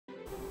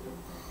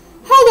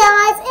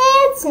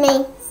It's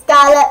me,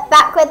 Scarlett,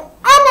 back with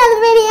another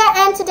video,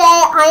 and today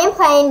I am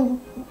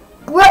playing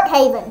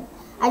Brookhaven.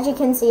 As you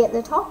can see at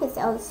the top, it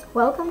says,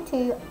 welcome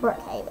to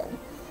Brookhaven.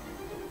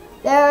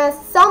 There are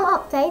some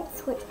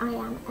updates, which I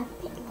am a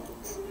bit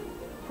late.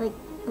 Like,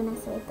 when I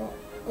say a bit,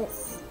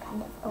 it's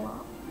kind of a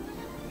lot.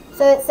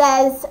 So it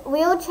says,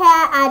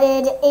 wheelchair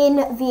added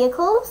in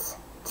vehicles,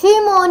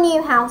 2 more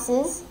new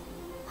houses,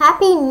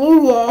 Happy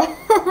New Year,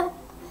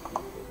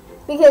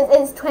 because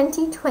it's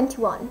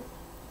 2021.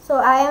 So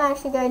I am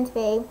actually going to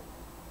be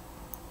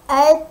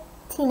a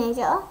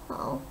teenager.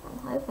 Oh, I'm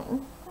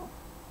hoping,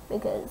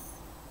 because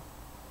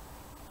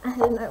I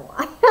don't know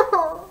why.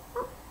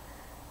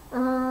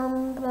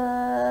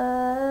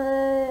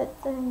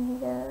 But then you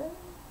go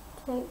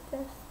take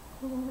this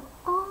thing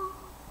off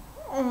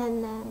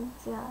and then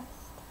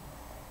just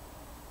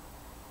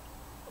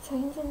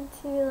change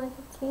into like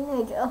a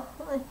teenager.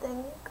 I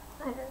think.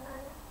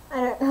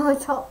 I don't know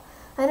at all.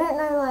 I don't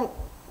know like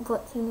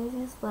what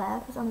teenagers wear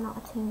because I'm not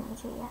a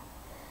teenager yet.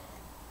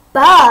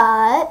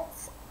 But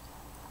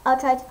I'll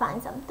try to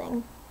find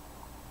something.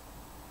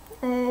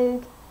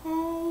 Okay.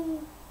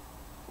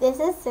 This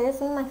is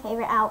seriously my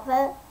favorite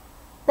outfit.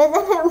 But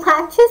then it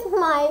matches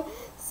my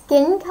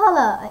skin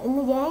color in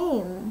the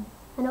game.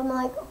 And I'm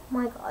like, oh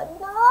my god,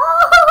 no!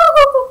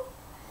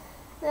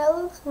 That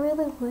looks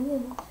really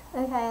weird.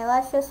 Okay,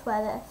 let's just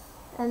wear this.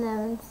 And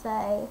then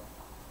say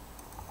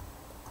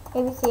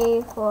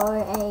ABC for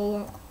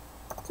a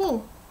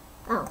teen.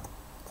 Oh,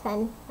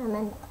 10. I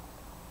meant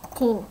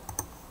teen.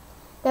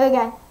 There we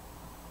go.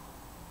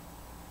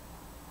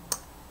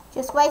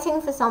 Just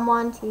waiting for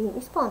someone to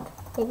respond.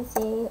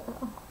 ABC.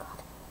 Oh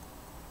god.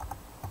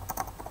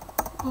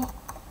 Okay.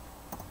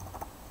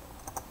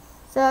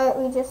 So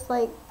we just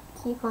like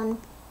keep on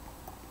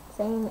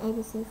saying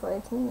ABC for a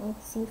teen,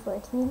 ABC for a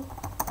teen.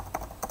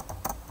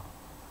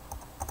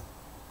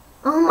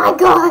 Oh my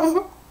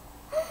god!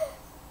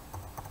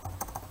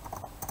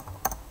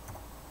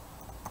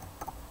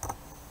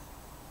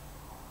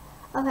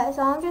 Okay,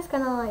 so I'm just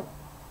gonna like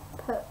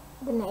put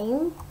the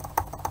name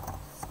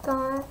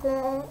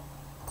Scarlett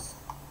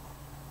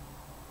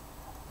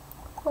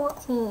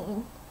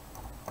 14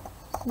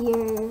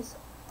 years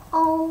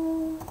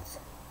old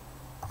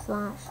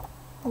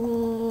 /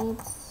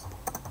 needs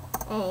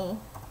a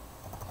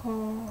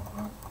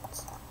parent.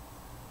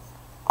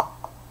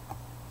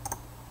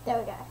 There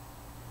we go.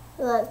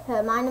 So let's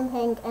put mine in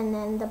pink and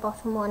then the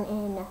bottom one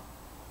in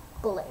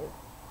blue.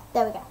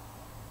 There we go.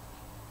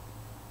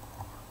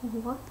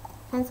 What?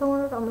 Can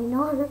someone adopt me?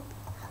 No.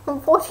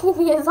 I'm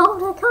 14 years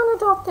old. I can't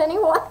adopt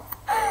anyone.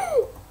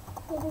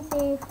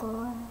 ABC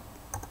for...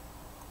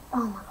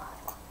 Oh my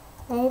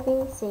god.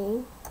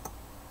 ABC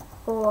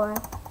for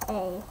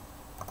a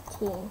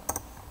teen.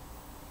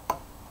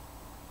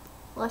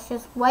 Let's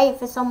just wait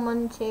for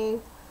someone to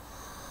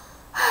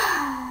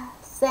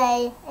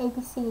say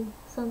ABC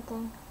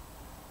something.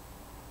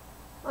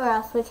 Or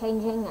else we're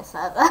changing the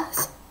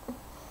servers.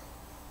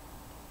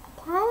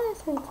 I can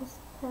actually just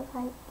put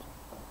like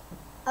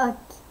a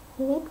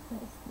kid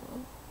with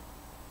me.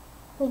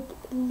 Like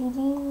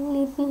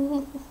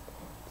little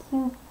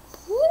cute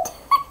kid.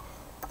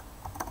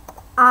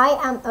 I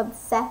am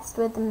obsessed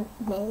with the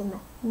name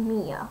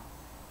Mia.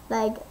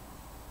 Like,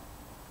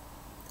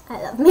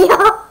 I love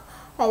Mia.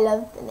 I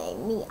love the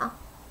name Mia.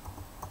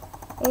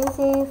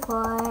 Easy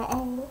for a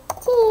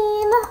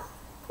teen.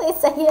 Please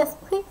say yes,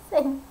 please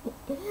say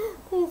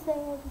please say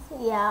yes.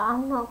 Yeah,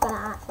 I'm not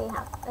gonna actually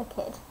have a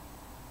kid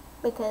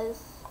because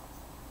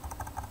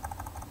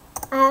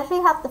I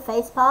actually have the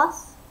face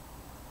pass.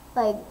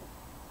 Like,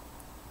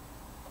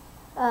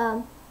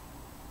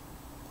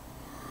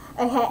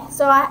 okay,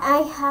 so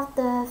I have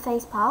the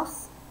face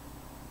pass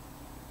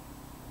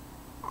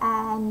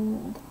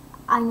and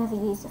I never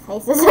use the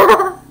faces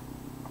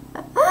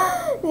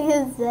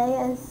because they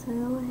are so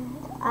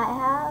weird. I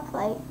have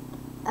like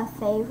a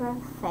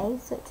favorite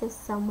face which is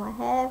somewhere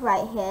here,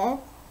 right here.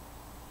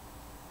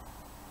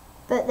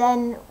 But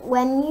then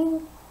when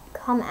you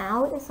come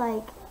out, it's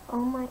like, oh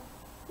my,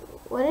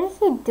 what is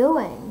she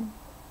doing?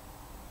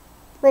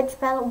 Rich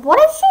Bella, what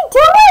is she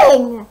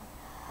doing?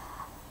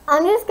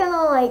 I'm just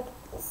gonna like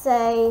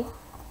say,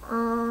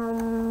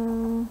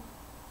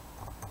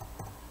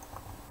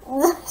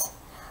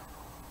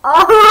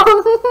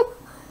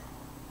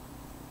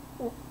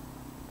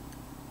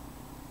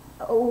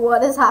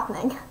 what is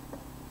happening?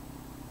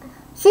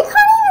 She can't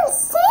even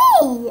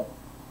see!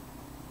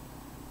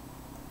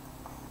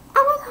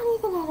 And I can't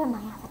even edit my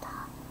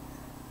avatar.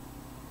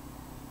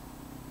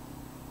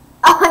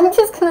 I'm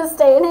just gonna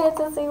stay in here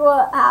to see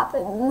what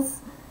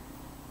happens.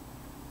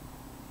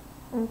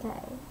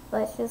 Okay,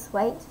 let's just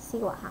wait to see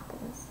what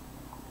happens.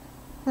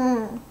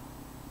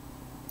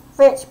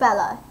 Rich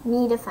Bella,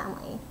 need a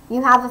family.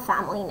 You have a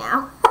family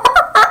now.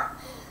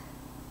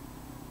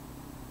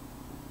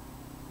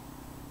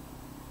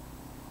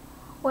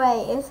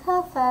 Wait, is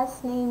her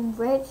first name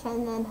Rich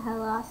and then her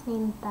last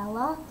name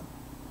Bella?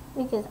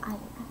 Because I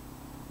don't know.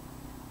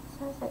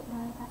 So it's like,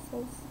 no, that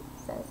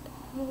says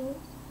Kate.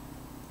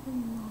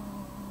 No.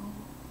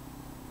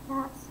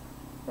 That's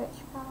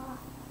Rich Bella.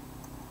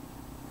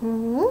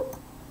 Hmm?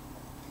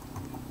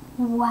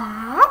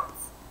 What?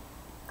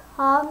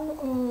 Come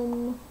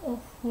in if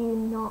you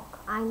knock.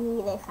 I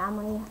need a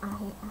family. I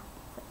hate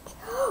average.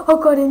 Oh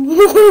god, I need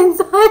to get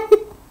inside.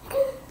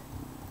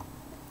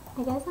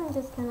 I guess I'm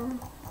just gonna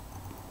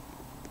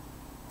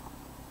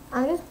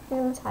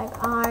type,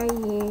 are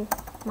you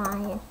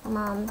my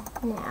mum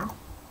now?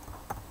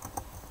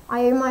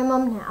 Are you my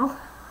mum now?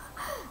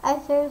 I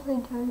seriously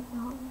don't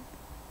know.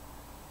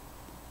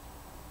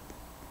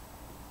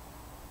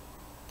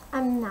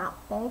 I'm not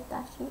big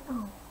that she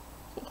can.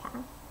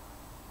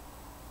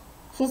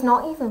 She's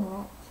not even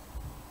rich.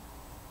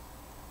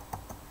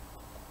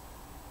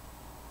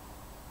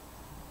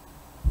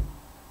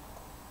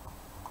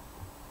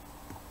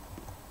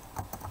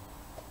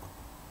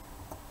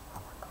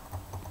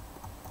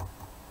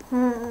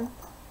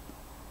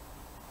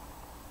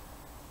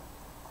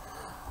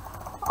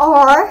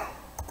 Or,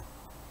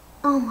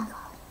 oh my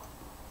god,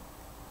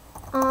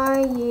 are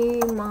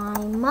you my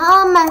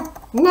mum?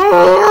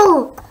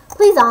 No!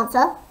 Please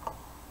answer.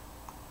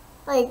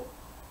 Like,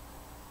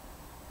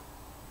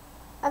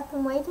 I've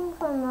been waiting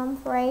for a mum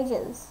for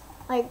ages.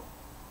 Like,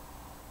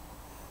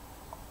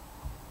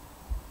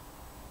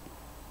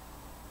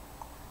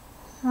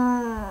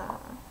 I'm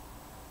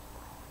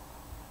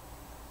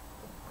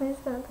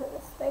just gonna put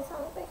this face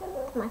on because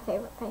it's my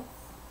favorite face.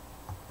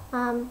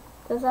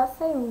 Does that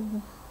say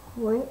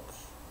rich?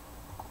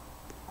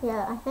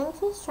 Yeah, I think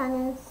she's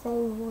trying to say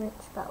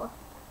rich Bella.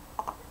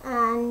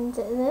 And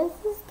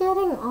this is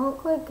getting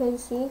awkward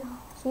because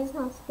she's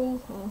not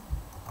speaking.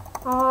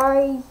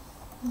 Are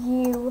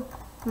you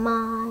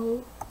my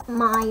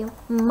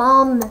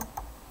mum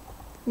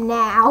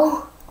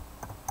now?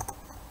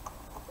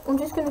 I'm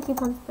just gonna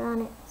keep on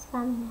spamming it.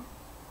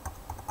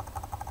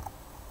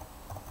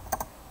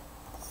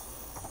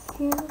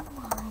 You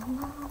my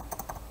mum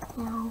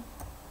now.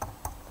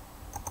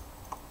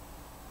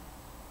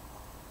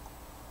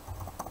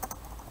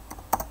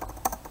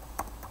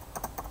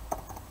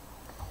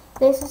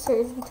 This is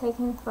seriously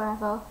taking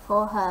forever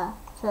for her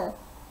to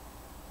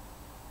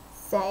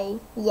say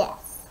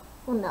yes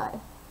or no.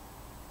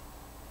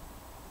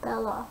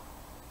 Bella,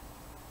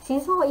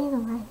 she's not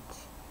even rich.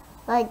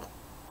 Like,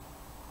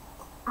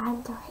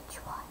 I'm the rich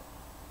one.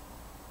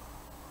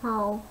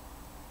 How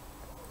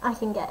I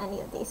can get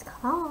any of these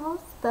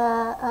cars,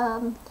 but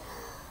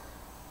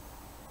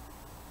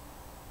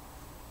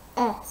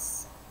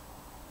S.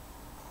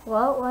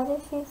 What? Why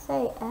did she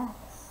say S?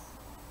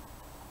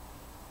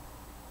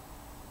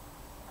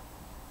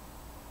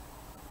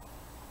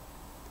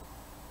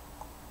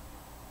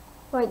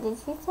 Wait, did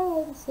she say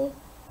ABC?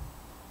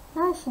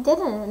 No, she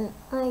didn't.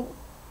 Like,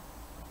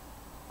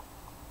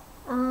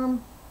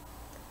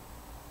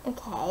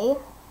 okay.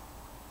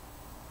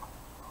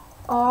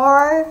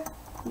 Are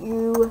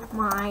you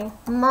my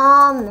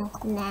mom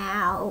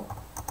now?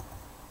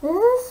 This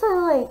is so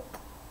like,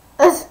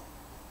 this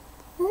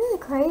is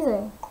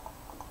crazy.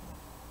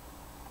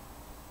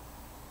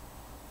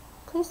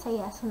 Please say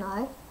yes or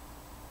no.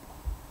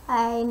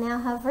 I now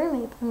have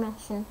roommate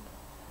permission.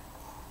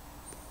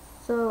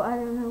 So I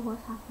don't know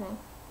what's happening.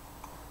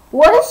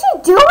 What is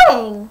she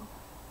doing?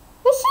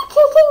 Is she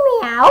kicking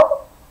me out?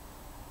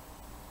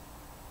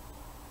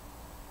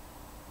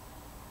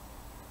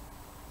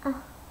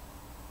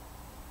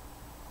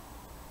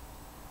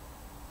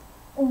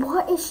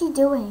 What is she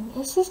doing?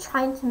 Is she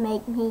trying to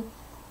make me...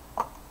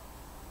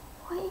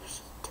 What is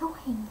she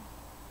doing?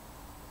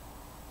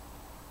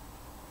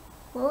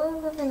 Will I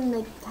live in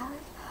the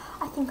garage?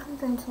 I think I'm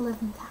going to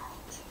live in the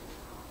garage.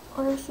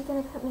 Or is she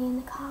going to put me in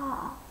the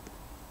car?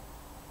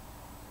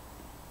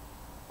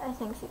 I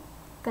think she's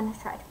gonna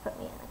try to put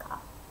me in the car.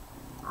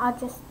 I'll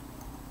just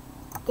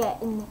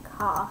get in the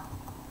car.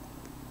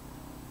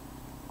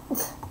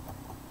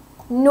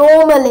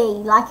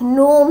 Normally, like a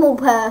normal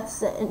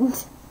person.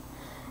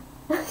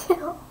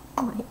 Oh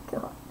my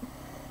god.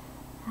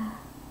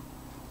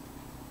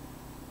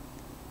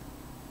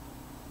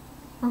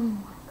 Oh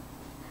my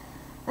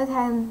god.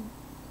 Okay,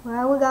 where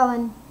are we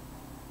going?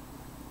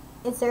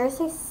 It's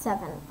seriously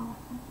 7. Oh.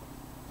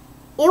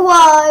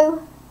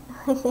 Ewo!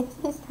 I think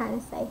she's trying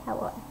to say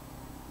hello.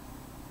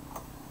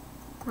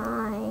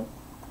 Hi.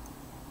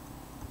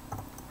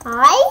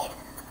 Hi?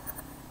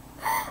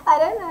 I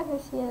don't know who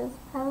she is.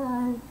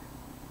 Hello.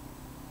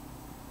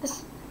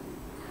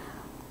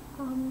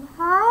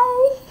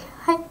 Hi.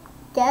 I'm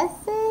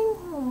guessing.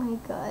 Oh my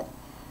god.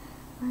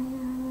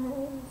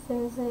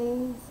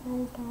 Seriously,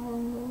 so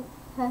scared.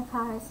 Her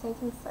car is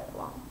taking so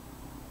long.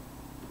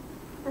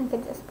 I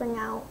could just bring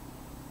out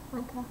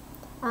like a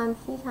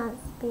she can't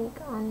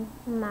speak on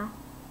math.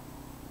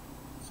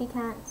 She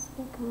can't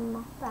speak on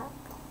math back.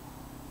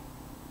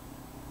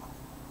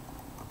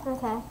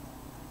 Okay.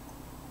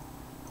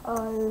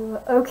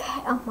 Oh,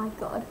 okay. Oh my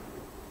god.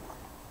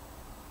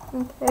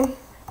 Okay.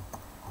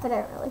 I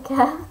don't really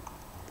care.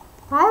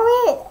 Why are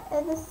we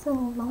at this so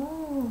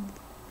long?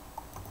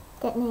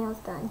 Get nails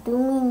done. Do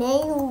me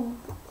nails.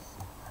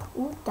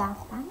 Ooh,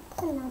 that's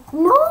fancy.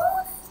 No!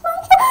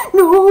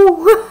 No!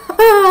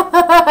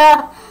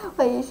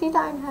 Wait, is she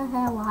dyeing her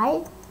hair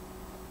white?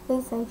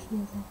 Please say she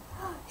isn't.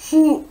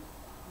 She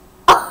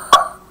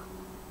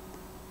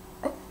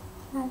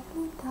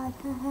actually dyed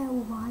her hair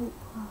white,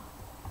 bro.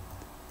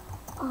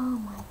 Oh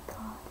my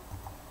god.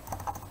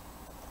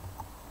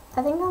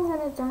 I think I'm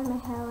gonna dye my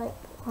hair like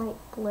light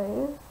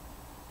blue.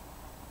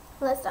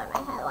 Let's dye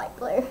my hair light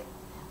blue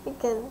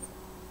because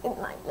it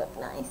might look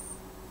nice.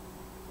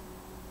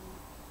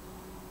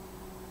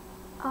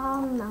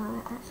 No,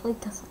 it actually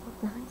doesn't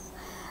look nice.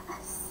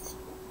 Let's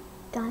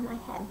dye my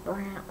hair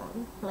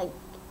brown, like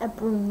a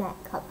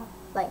brunette color,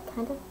 like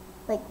kind of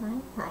like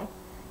mine. No,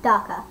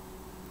 darker,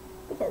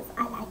 because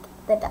I like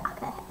the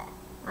darker hair.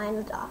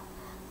 Mine's darker.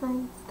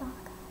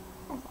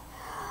 Okay.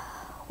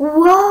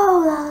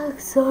 Whoa, that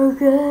looks so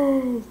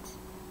good.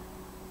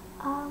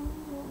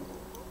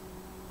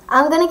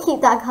 I'm gonna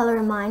keep that color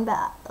in mind,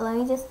 but let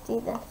me just do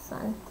this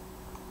one,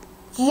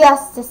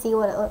 just to see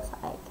what it looks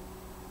like.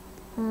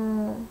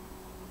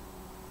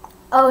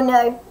 Oh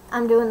no,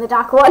 I'm doing the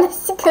dark one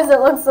because it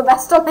looks the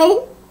best on me.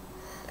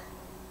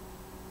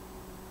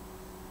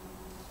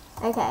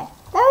 Okay,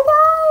 there we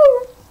go.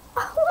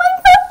 Oh my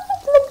god,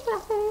 look at my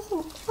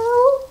finishing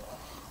cool.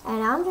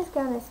 And I'm just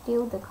gonna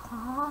steal the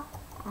car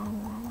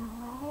and run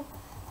away.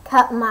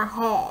 Cut my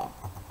hair.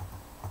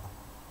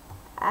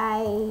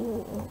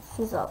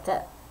 She's locked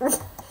it.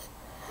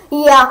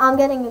 Yeah, I'm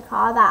getting a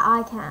car that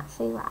I can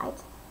actually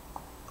ride.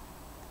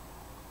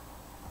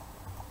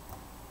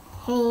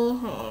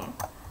 Hey.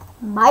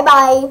 Bye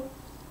bye.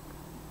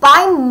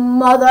 Bye,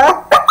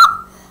 mother.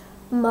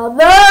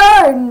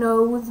 Mother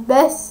knows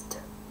best.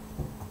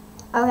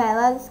 Okay,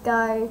 let's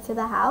go to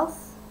the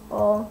house.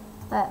 Or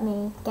let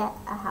me get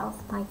a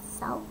house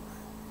myself.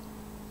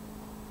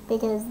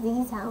 Because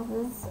these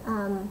houses,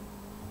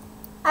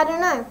 I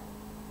don't know.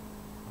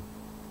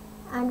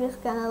 I'm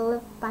just gonna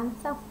live by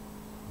myself.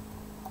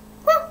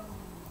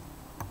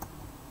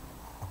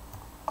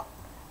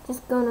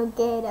 Just gonna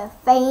get a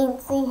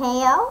fancy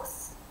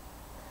house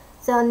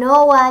so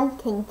no one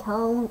can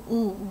come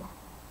in.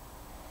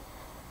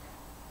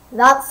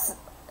 That's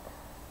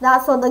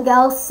what the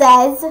girl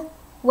says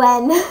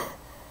when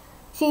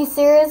she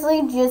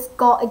seriously just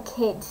got a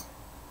kid.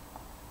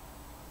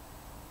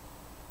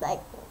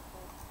 Like,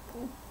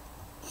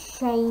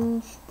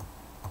 changed,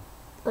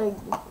 like,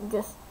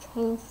 just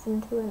changed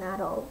into an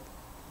adult.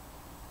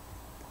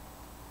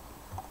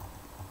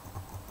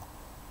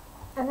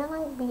 I'm gonna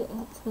like be 18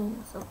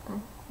 or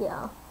something.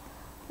 Yeah, I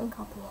think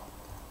I'll be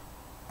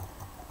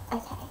 18.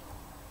 Okay,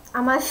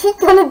 I'm actually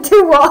gonna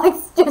do what I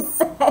just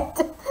said.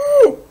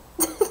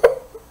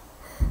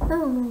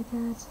 Oh my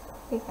god.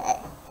 Okay,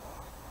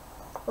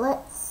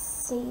 let's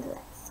see.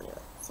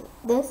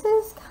 This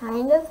is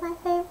kind of my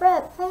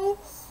favorite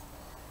face.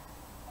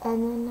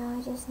 And then now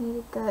I just need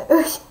to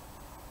go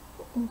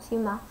into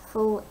my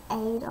full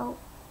adult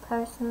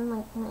person,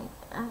 like my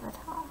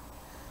avatar.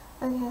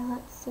 Okay,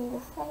 let's see the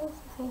face.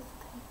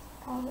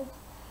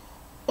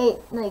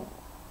 It, like,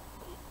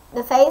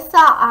 the face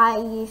that I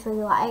usually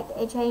like,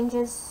 it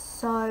changes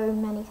so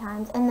many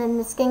times. And then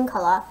the skin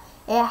color,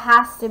 it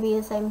has to be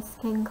the same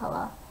skin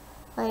color.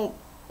 Like,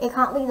 it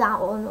can't be that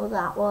one or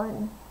that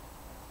one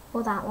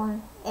or that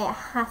one. It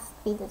has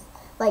to be this,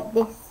 like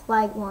this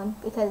light one,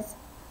 because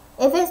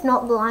if it's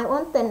not the light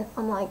one, then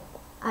I'm like,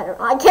 I don't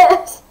like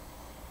it.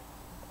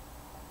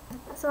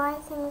 So I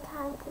think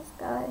I'm just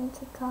going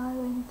to go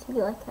into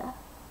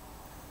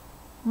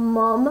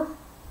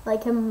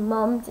like a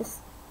mum, just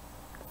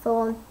full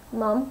on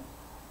mum.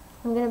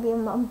 I'm gonna be a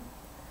mum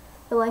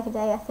for like a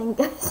day, I think.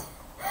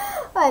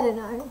 I don't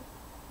know.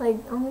 Like,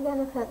 I'm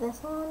gonna put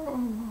this on,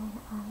 and then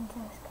I'm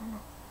just gonna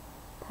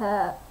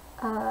put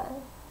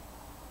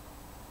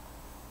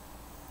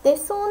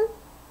this on,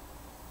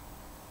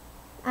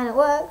 and it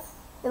works.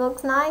 It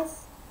looks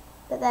nice,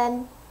 but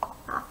then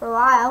after a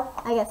while,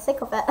 I get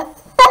sick of it.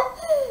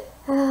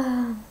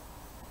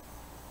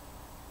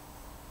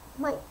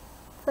 My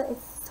foot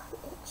is so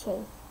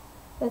itchy.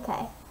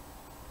 Okay,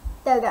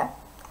 there we go.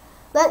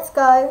 Let's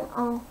go.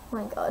 Oh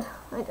my god,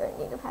 I don't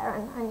need a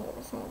parent. I need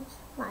to change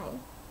my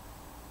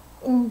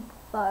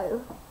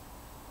info.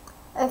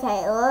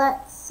 Okay,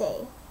 let's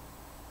see.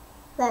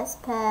 Let's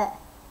put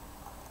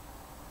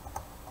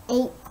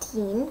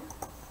 18.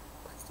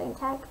 Please don't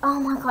tag. Oh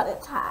my god,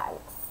 it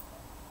tags.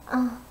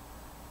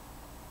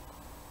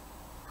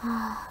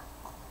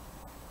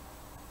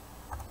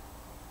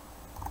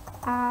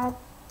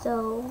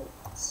 Adult.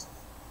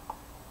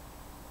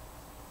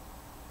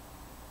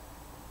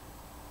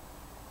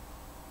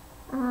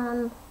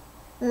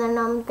 And then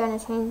I'm gonna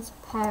change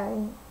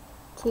parent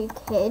to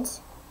kid,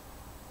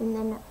 and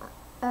then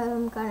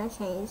I'm gonna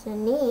change the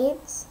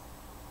needs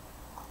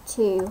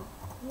to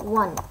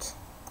want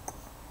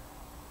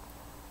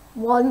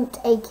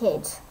a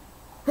kid.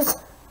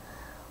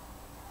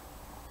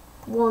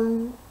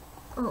 One,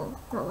 oh,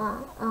 not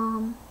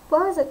that.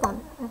 Where is it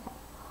gone? Okay,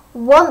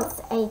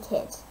 wants a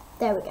kid.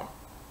 There we go.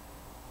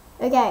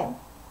 Okay,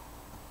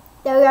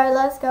 there we go.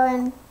 Let's go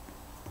and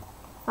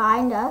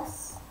find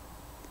us.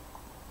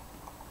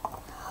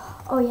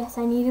 Oh yes,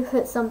 I need to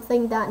put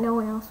something that no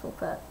one else will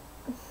put.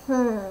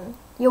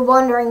 You're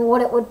wondering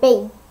what it would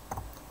be.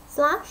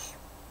 Slash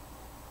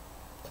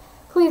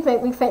Please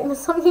make me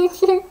famous on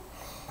YouTube.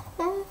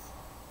 Yes.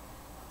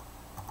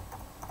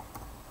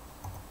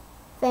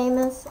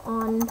 Famous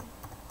on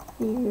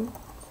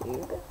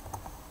YouTube.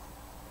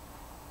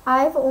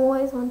 I've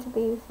always wanted to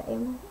be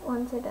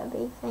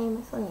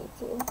famous on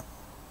YouTube.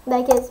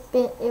 Like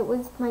it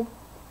was my,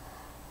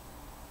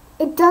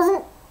 it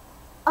doesn't,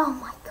 oh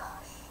my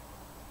gosh.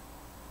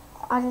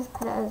 I just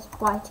put it as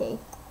YT.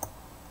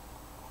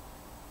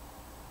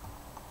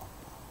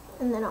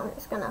 And then I'm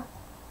just gonna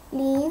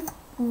leave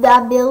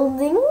the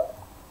building.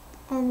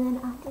 And then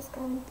I'm just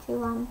going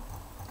to,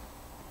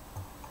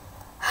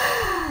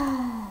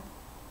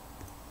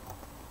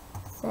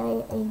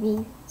 say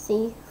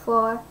ABC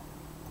for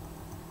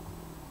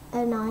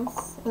a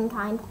nice and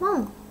kind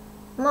mum.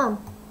 Mum,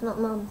 not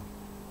mum.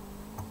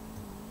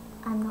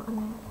 I'm not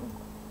American.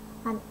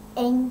 I'm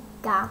English.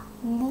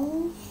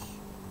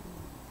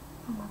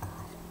 Oh my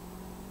god.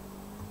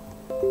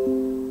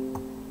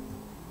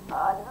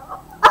 Oh no.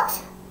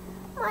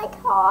 My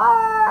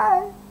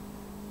car.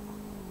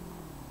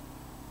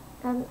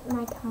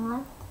 My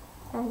car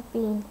has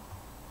been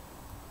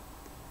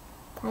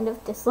kind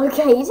of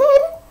dislocated.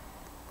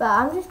 But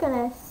I'm just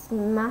gonna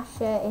smash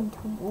it into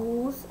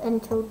walls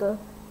until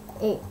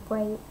it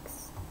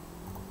breaks.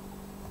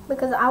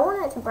 Because I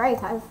want it to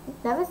break. I've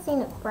never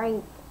seen it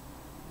break.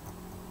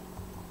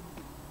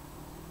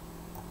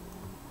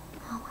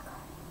 Oh my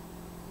god.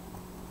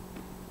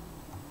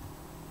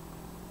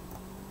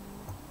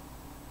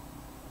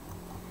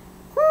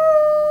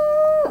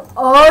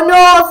 Oh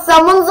no,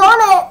 someone's on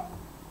it!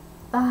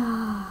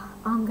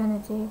 I'm gonna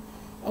do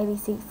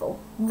ABC for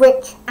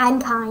rich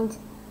and kind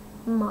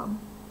mum.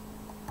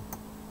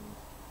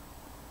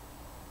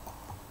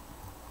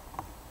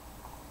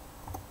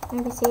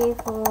 ABC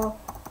for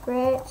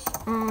rich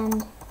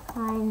and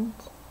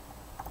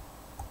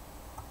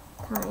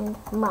kind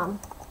mum.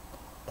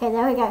 Okay,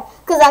 there we go.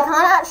 Because I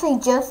can't actually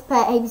just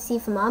put ABC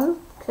for mum.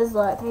 Because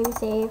look,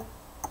 ABC.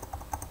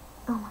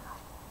 Oh my god.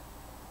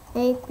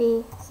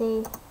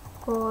 ABC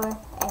for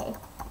a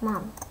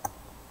mum.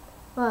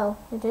 Well,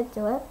 I did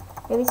do it.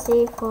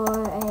 ABC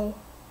for a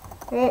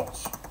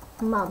rich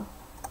mum.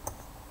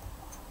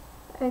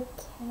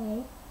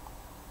 Okay.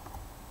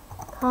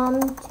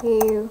 Come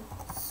to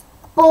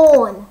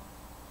spawn.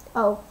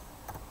 Oh.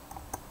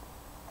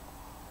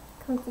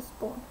 Come to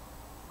spawn.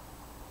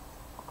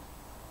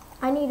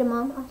 I need a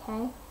mum.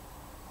 Okay.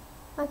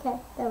 Okay,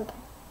 there we go.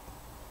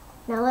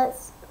 Now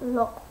let's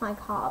lock my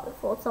car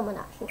before someone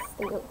actually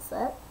steals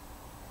it.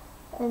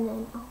 And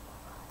then, oh my god.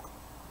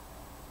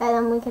 And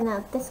then we can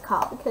have this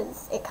car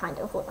because it kind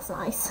of looks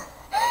nice.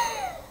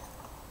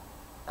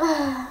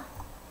 How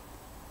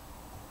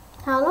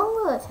long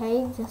will it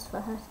take just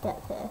for her to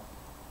get here?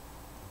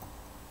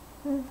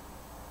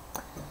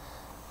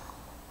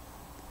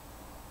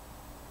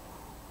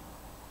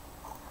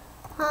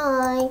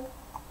 Hi.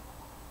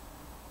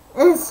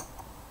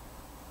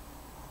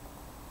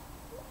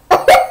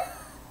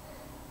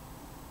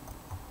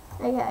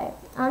 Okay,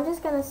 I'm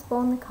just gonna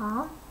spawn the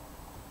car.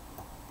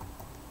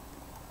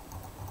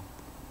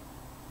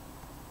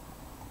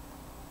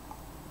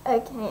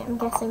 Okay, I'm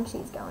guessing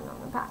she's going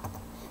on the back.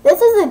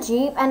 This is a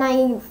Jeep and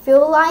I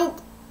feel like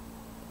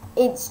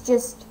it's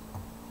just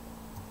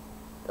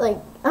like,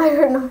 I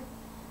don't know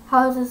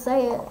how to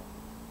say it.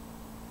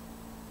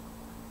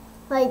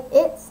 Like,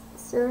 it's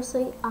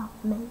seriously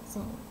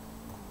amazing.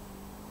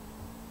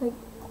 Like,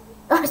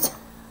 what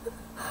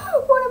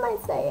am I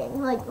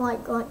saying? Like,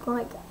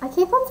 I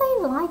keep on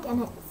saying like,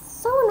 and it's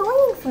so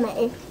annoying for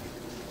me.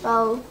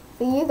 Well,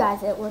 for you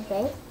guys it would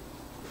be.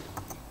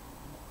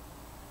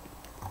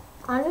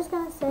 I'm just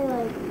gonna say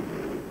like,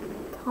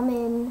 come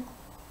in,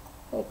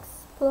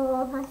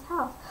 explore my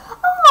house.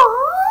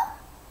 Aww!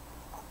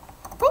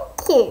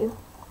 Thank you.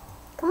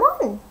 Come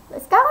on,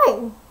 let's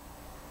go.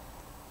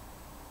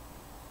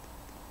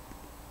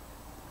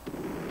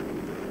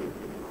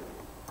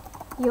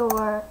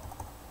 Your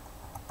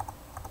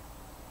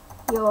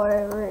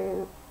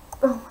room.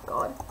 Oh my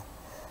god.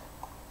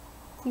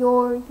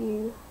 Your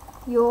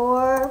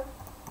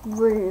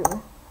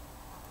room.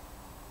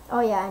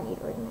 Oh yeah, I need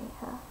a roommate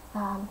here.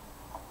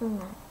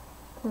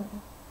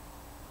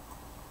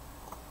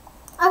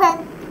 Okay.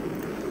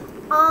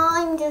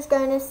 I'm just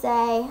going to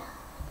say,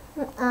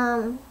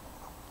 I'm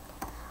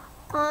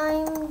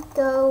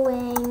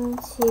going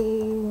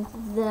to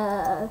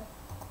the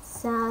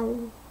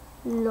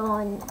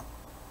salon.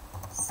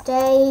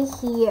 Stay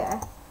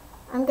here.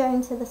 I'm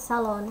going to the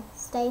salon.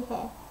 Stay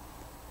here.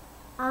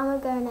 I'm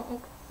gonna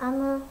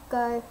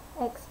go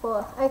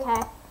explore.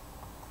 Okay.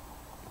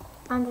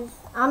 I'm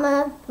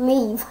gonna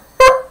leave.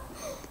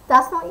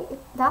 That's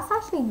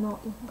actually not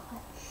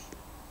English.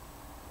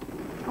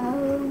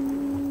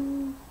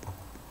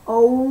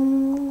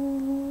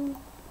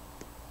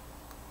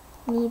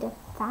 Need a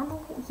family?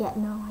 Yeah,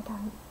 no, I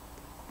don't.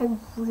 I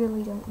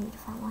really don't need a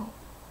family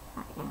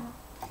right now.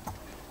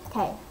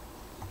 Okay.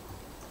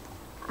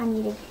 I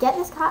need to get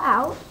this car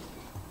out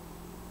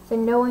so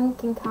no one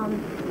can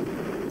come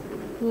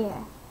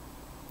here.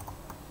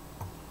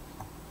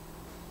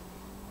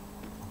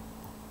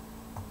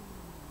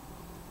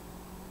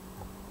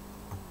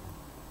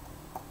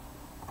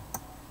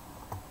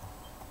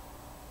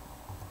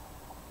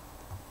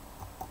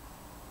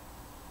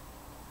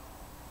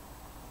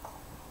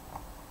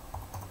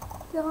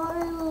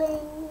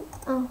 Darling,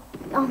 oh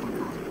my god.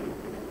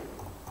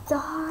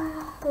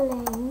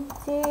 Darling,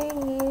 do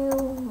you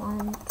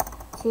want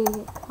to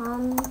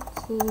come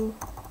to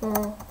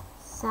the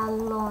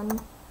salon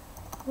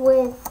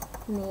with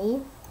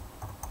me?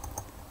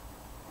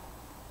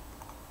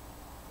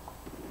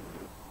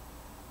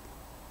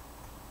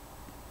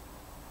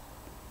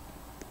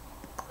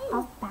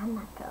 I'll ban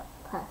that girl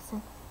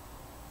person.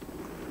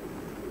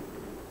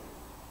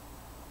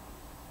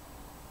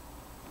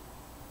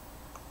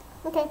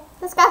 Okay,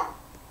 let's go.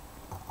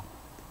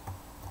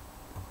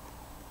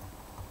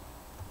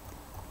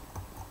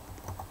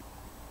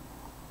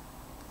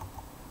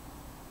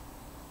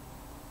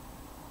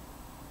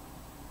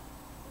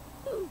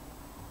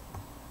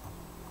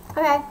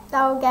 Okay,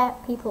 that'll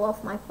get people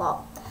off my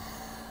plot.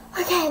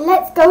 Okay,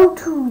 let's go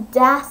to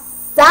the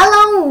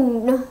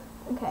salon.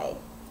 Okay,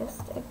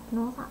 just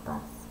ignore that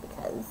bus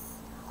because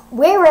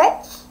we're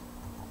rich.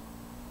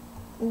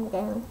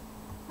 Okay,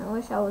 I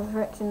wish I was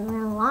rich in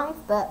real life,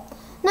 but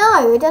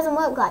no, it doesn't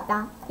work like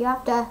that. You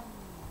have to,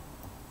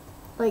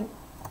 like,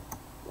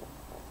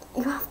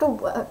 you have to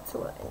work to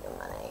earn your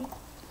money.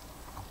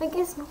 Like,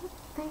 it's not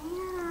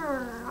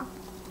fair.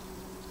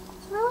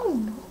 It's really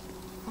not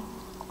fair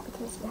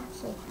because you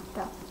actually have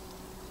to,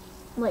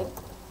 like,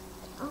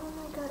 oh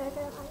my god, I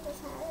don't like this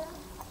hair.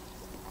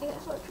 I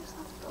guess I'll just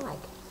have to,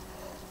 like,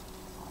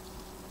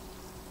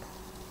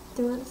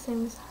 do it the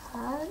same as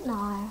her? No,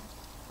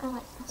 I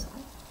like this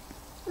one.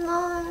 No,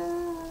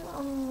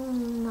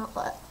 I'm not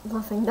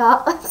loving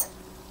that.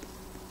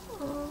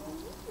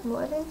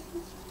 What is she?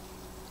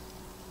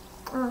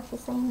 Oh,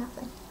 she's saying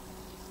nothing.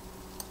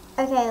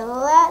 Okay,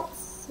 let's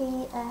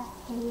see a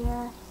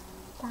hair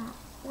that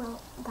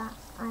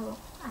I will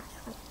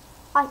actually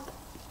like.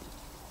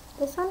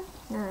 This one?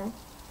 No.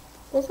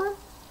 This one?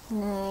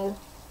 No.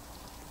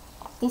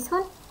 This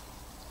one?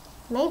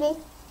 Maybe.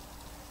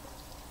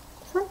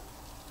 This one?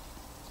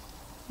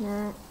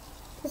 No.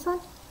 This one?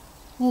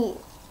 Yeah.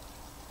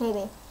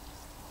 Maybe.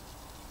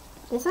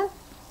 This one?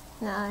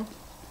 No.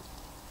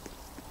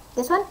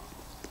 This one?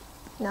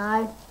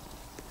 No.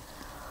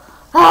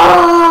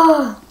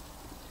 Oh!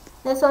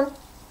 This one?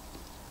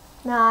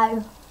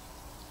 No.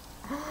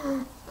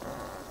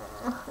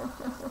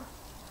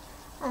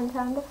 I'm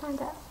trying to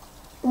find out.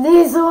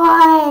 This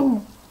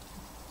one!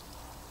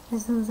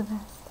 This one's the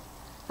best.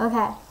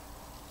 Okay.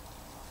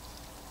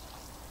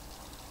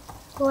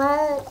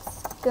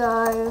 Let's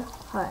go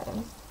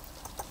home.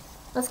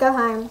 Let's go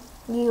home.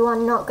 You are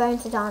not going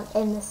to dance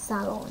in the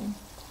salon.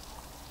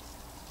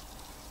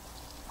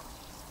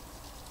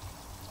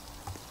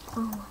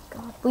 Oh my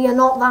god. We are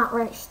not that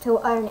rich to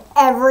own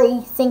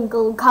every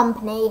single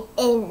company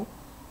in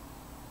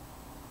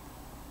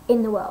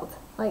the world.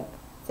 Like,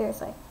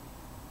 seriously.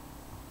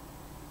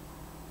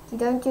 You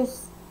don't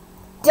just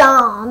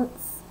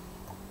dance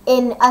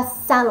in a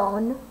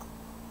salon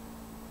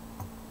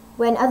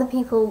when other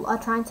people are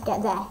trying to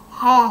get their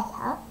hair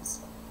cut.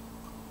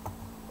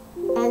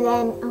 And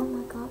then, oh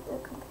my god, the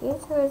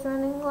computer is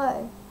running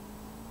low.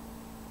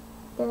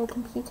 The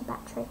computer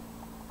battery.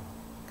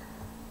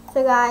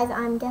 So guys,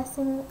 I'm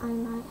guessing I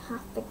might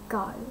have to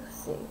go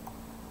soon.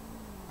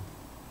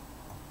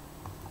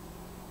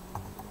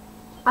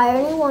 I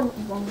only want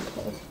one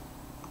kid.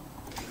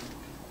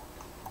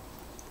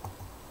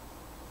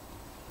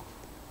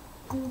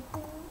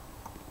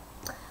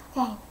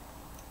 Okay,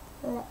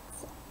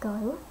 let's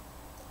go.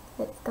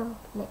 Let's go.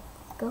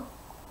 Let's go.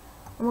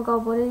 Oh my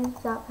god, what is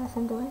that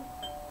person doing?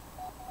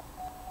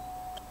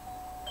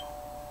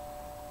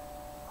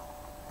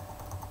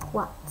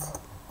 What?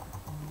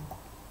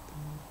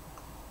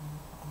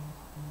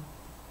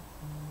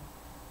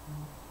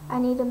 I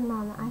need a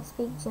mum. I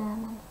speak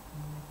German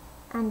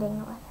and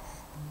English.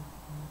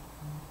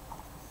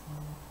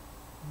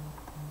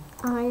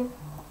 I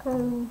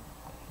only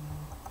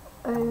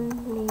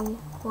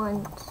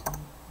want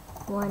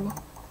one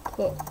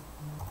kid.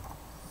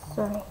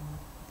 Sorry.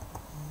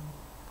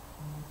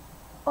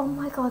 Oh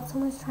my god,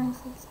 someone's trying to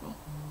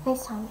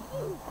FaceTime me.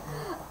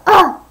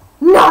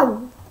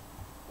 No!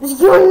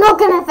 You're not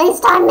gonna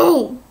FaceTime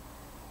me!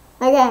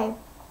 Okay.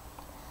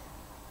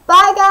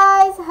 Bye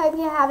guys, hope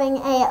you're having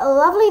a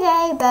lovely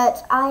day,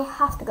 but I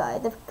have to go.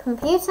 The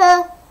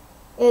computer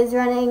is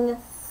running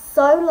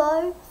so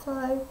low,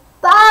 so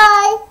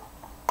bye!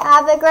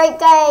 Have a great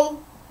day.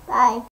 Bye.